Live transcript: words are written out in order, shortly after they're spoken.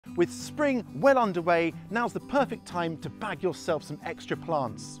With spring well underway, now's the perfect time to bag yourself some extra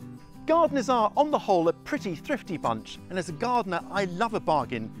plants. Gardeners are, on the whole, a pretty thrifty bunch, and as a gardener, I love a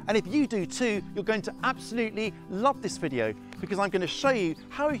bargain. And if you do too, you're going to absolutely love this video, because I'm going to show you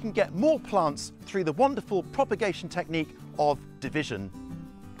how you can get more plants through the wonderful propagation technique of division.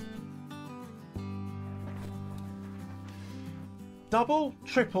 Double,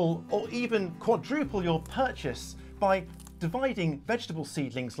 triple, or even quadruple your purchase by dividing vegetable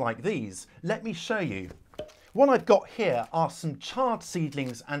seedlings like these. Let me show you. What I've got here are some chard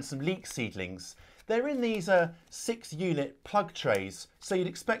seedlings and some leek seedlings. They're in these 6-unit plug trays, so you'd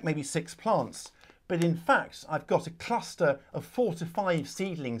expect maybe 6 plants. But in fact, I've got a cluster of 4 to 5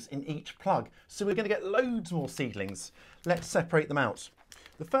 seedlings in each plug, so we're going to get loads more seedlings. Let's separate them out.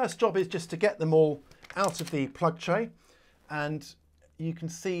 The first job is just to get them all out of the plug tray, and you can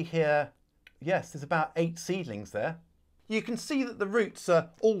see here, yes, there's about 8 seedlings there. You can see that the roots are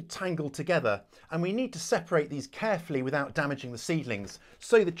all tangled together, and we need to separate these carefully without damaging the seedlings.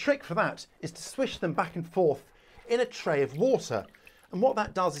 So the trick for that is to swish them back and forth in a tray of water. And what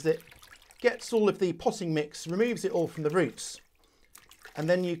that does is it gets all of the potting mix, removes it all from the roots, and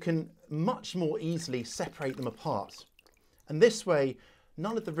then you can much more easily separate them apart. And this way,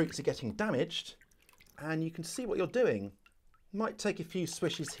 none of the roots are getting damaged, and you can see what you're doing. You might take a few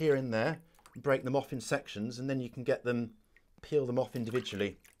swishes here and there, break them off in sections, and then you can get them, peel them off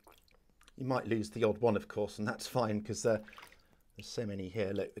individually. You might lose the odd one, of course, and that's fine, because there's so many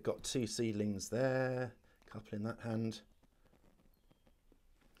here. Look, we've got 2 seedlings there, a couple in that hand.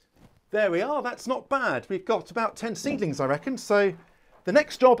 There we are, that's not bad. We've got about 10 seedlings, I reckon. So the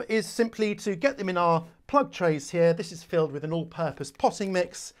next job is simply to get them in our plug trays here. This is filled with an all-purpose potting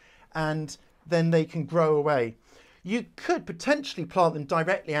mix, and then they can grow away. You could potentially plant them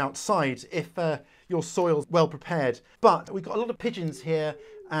directly outside if your soil's well prepared, but we've got a lot of pigeons here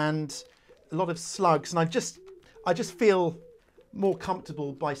and a lot of slugs, and I just feel more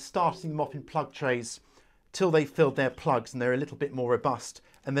comfortable by starting them off in plug trays till they've filled their plugs and they're a little bit more robust,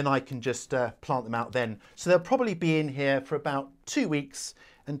 and then I can just plant them out then. So they'll probably be in here for about 2 weeks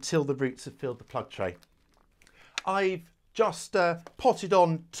until the roots have filled the plug tray. I've just potted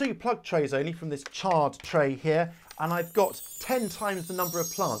on 2 plug trays only from this chard tray here, and I've got 10 times the number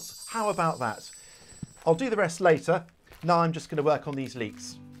of plants. How about that? I'll do the rest later. Now I'm just going to work on these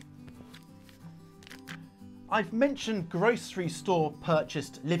leeks. I've mentioned grocery store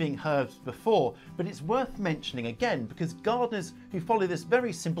purchased living herbs before, but it's worth mentioning again because gardeners who follow this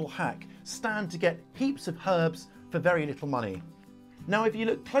very simple hack stand to get heaps of herbs for very little money. Now, if you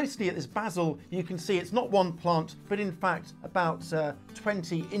look closely at this basil, you can see it's not one plant, but in fact about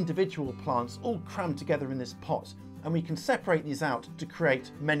 20 individual plants all crammed together in this pot, and we can separate these out to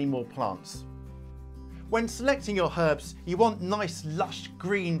create many more plants. When selecting your herbs, you want nice lush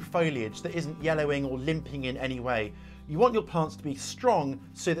green foliage that isn't yellowing or limping in any way. You want your plants to be strong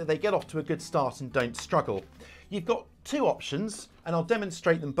so that they get off to a good start and don't struggle. You've got 2 options, and I'll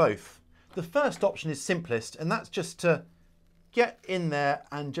demonstrate them both. The first option is simplest, and that's just to get in there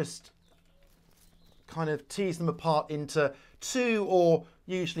and just kind of tease them apart into 2 or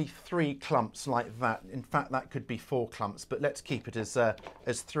usually 3 clumps like that. In fact, that could be 4 clumps, but let's keep it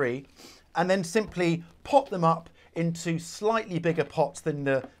as 3. And then simply pot them up into slightly bigger pots than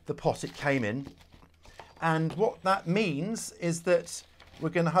the pot it came in. And what that means is that we're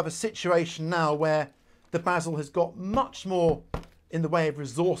going to have a situation now where the basil has got much more in the way of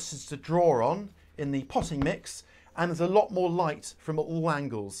resources to draw on in the potting mix, and there's a lot more light from all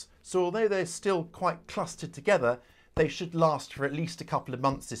angles. So although they're still quite clustered together, they should last for at least a couple of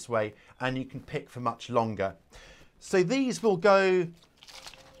months this way, and you can pick for much longer. So these will go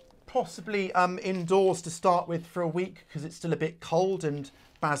possibly indoors to start with for a week because it's still a bit cold, and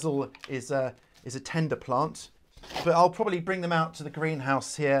basil is a tender plant. But I'll probably bring them out to the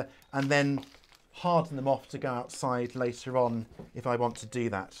greenhouse here and then harden them off to go outside later on if I want to do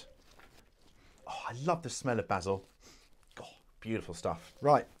that. Oh, I love the smell of basil. God, beautiful stuff.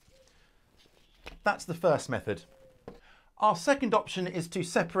 Right, that's the first method. Our second option is to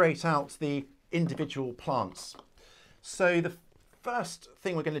separate out the individual plants. So the first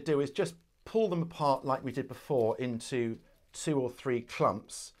thing we're going to do is just pull them apart like we did before into 2 or 3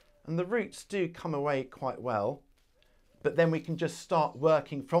 clumps. And the roots do come away quite well, but then we can just start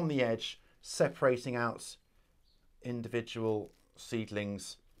working from the edge, separating out individual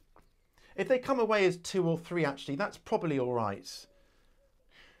seedlings. If they come away as 2 or 3, actually, that's probably all right.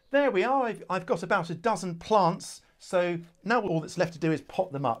 There we are. I've got about a dozen plants. So now all that's left to do is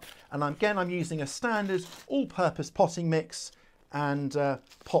pot them up. And again, I'm using a standard all-purpose potting mix and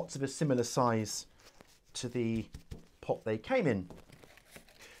pots of a similar size to the pot they came in.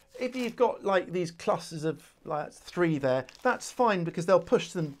 if you've got like these clusters of like 3 there, that's fine because they'll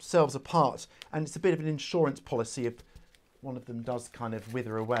push themselves apart, and it's a bit of an insurance policy if one of them does kind of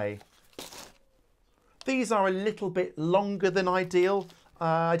wither away. These are a little bit longer than ideal.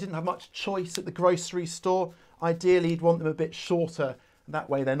 I didn't have much choice at the grocery store. Ideally, you'd want them a bit shorter.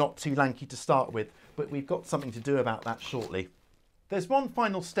 That way they're not too lanky to start with, but we've got something to do about that shortly. There's one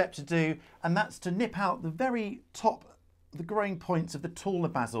final step to do, and that's to nip out the very top, the growing points of the taller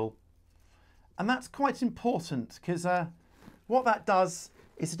basil. And that's quite important because what that does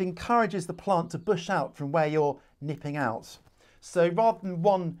is it encourages the plant to bush out from where you're nipping out. So rather than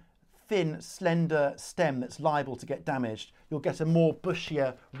one thin, slender stem that's liable to get damaged, you'll get a more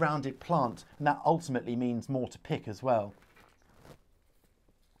bushier, rounded plant, and that ultimately means more to pick as well.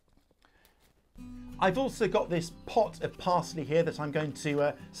 I've also got this pot of parsley here that I'm going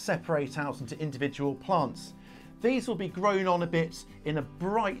to separate out into individual plants. These will be grown on a bit in a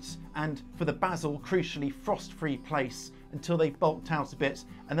bright and, for the basil, crucially frost-free place until they've bulked out a bit,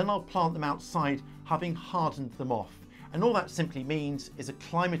 and then I'll plant them outside, having hardened them off. And all that simply means is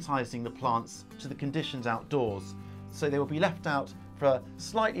acclimatising the plants to the conditions outdoors. So they will be left out for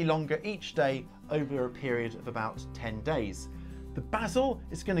slightly longer each day over a period of about 10 days. The basil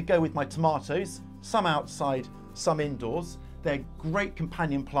is going to go with my tomatoes, some outside, some indoors. They're great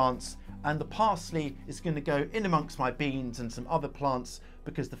companion plants, and the parsley is going to go in amongst my beans and some other plants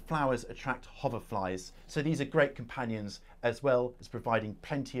because the flowers attract hoverflies. So these are great companions as well as providing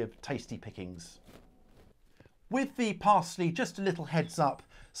plenty of tasty pickings. With the parsley, just a little heads up,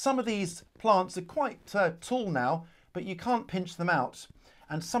 some of these plants are quite tall now, but you can't pinch them out,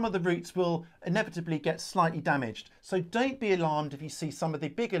 and some of the roots will inevitably get slightly damaged. So don't be alarmed if you see some of the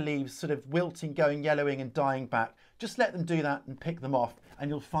bigger leaves sort of wilting, going yellowing and dying back. Just let them do that and pick them off, and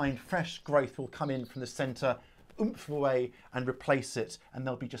you'll find fresh growth will come in from the centre, oomph away and replace it, and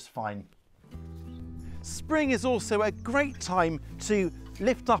they'll be just fine. Spring is also a great time to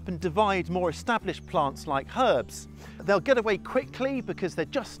lift up and divide more established plants like herbs. They'll get away quickly because they're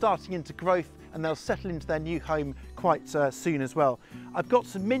just starting into growth, and they'll settle into their new home quite soon as well. I've got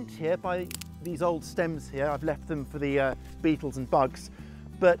some mint here by these old stems here. I've left them for the beetles and bugs,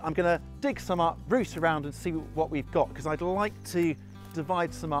 but I'm going to dig some up, root around and see what we've got, because I'd like to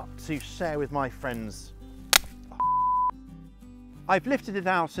divide some up to share with my friends. I've lifted it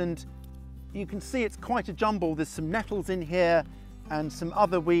out and you can see it's quite a jumble. There's some nettles in here and some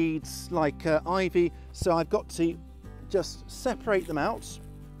other weeds like ivy, so I've got to just separate them out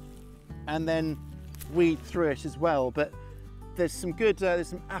and then weed through it as well. But there's some good, there's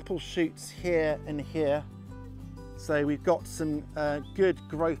some apple shoots here and here, so we've got some good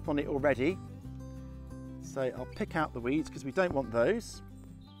growth on it already. So I'll pick out the weeds because we don't want those,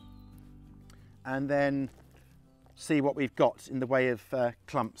 and then see what we've got in the way of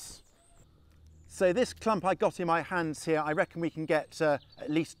clumps. So this clump I got in my hands here, I reckon we can get at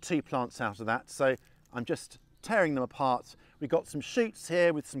least 2 plants out of that. So I'm just tearing them apart. We've got some shoots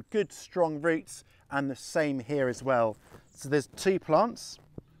here with some good strong roots, and the same here as well. So there's 2 plants.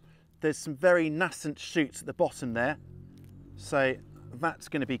 There's some very nascent shoots at the bottom there. So that's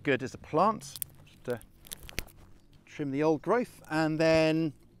going to be good as a plant. Just trim the old growth, and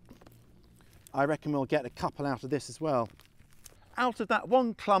then I reckon we'll get a couple out of this as well. Out of that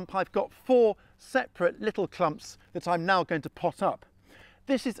one clump, I've got 4 separate little clumps that I'm now going to pot up.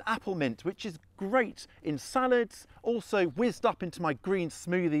 This is apple mint, which is great in salads, also whizzed up into my green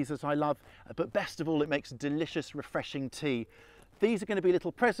smoothies that I love, but best of all, it makes a delicious, refreshing tea. These are going to be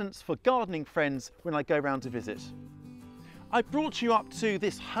little presents for gardening friends when I go round to visit. I brought you up to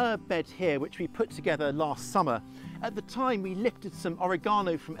this herb bed here, which we put together last summer. At the time, we lifted some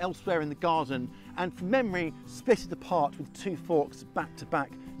oregano from elsewhere in the garden, and from memory, split it apart with 2 forks back to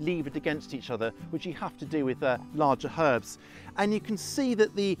back, levered against each other, which you have to do with larger herbs. And you can see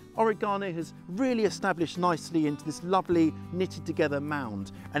that the oregano has really established nicely into this lovely knitted together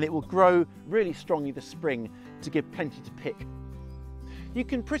mound, and it will grow really strongly this spring to give plenty to pick. You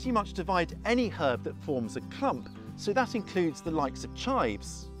can pretty much divide any herb that forms a clump, so that includes the likes of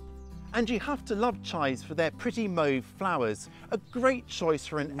chives. And you have to love chives for their pretty mauve flowers, a great choice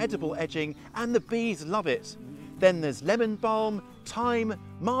for an edible edging, and the bees love it. Then there's lemon balm, thyme,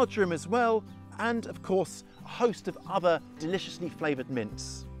 marjoram as well, and of course a host of other deliciously flavoured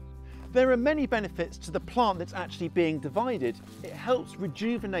mints. There are many benefits to the plant that's actually being divided. It helps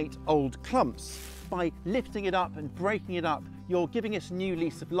rejuvenate old clumps. By lifting it up and breaking it up, you're giving it a new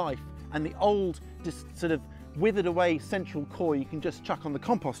lease of life, and the old, just sort of withered away central core you can just chuck on the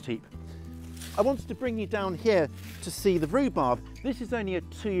compost heap. I wanted to bring you down here to see the rhubarb. This is only a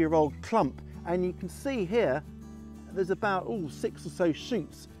 2-year-old clump, and you can see here there's about 6 or so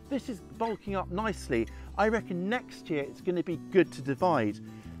shoots this is bulking up nicely. I reckon next year it's going to be good to divide.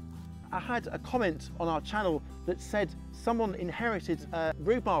 I had a comment on our channel that said someone inherited a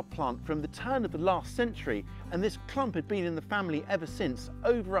rhubarb plant from the turn of the last century, and this clump had been in the family ever since,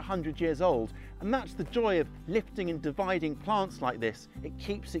 over 100 years old. And that's the joy of lifting and dividing plants like this. It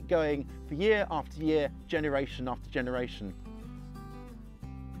keeps it going for year after year, generation after generation.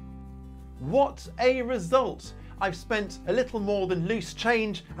 What a result! I've spent a little more than loose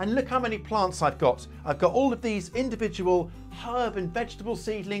change, and look how many plants I've got. I've got all of these individual herb and vegetable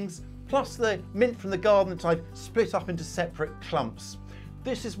seedlings, plus the mint from the garden that I've split up into separate clumps.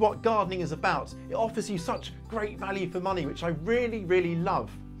 This is what gardening is about. It offers you such great value for money, which I really, really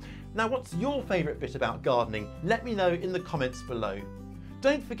love. Now, what's your favourite bit about gardening? Let me know in the comments below.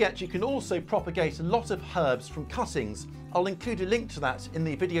 Don't forget you can also propagate a lot of herbs from cuttings. I'll include a link to that in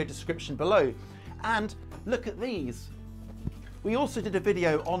the video description below. And look at these. We also did a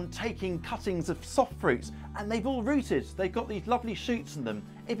video on taking cuttings of soft fruits, and they've all rooted. They've got these lovely shoots in them.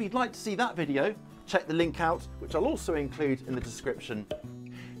 If you'd like to see that video, check the link out, which I'll also include in the description.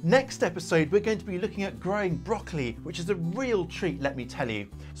 Next episode, we're going to be looking at growing broccoli, which is a real treat, let me tell you.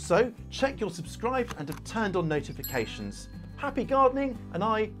 So check you're subscribed and have turned on notifications. Happy gardening, and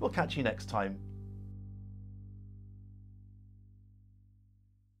I will catch you next time.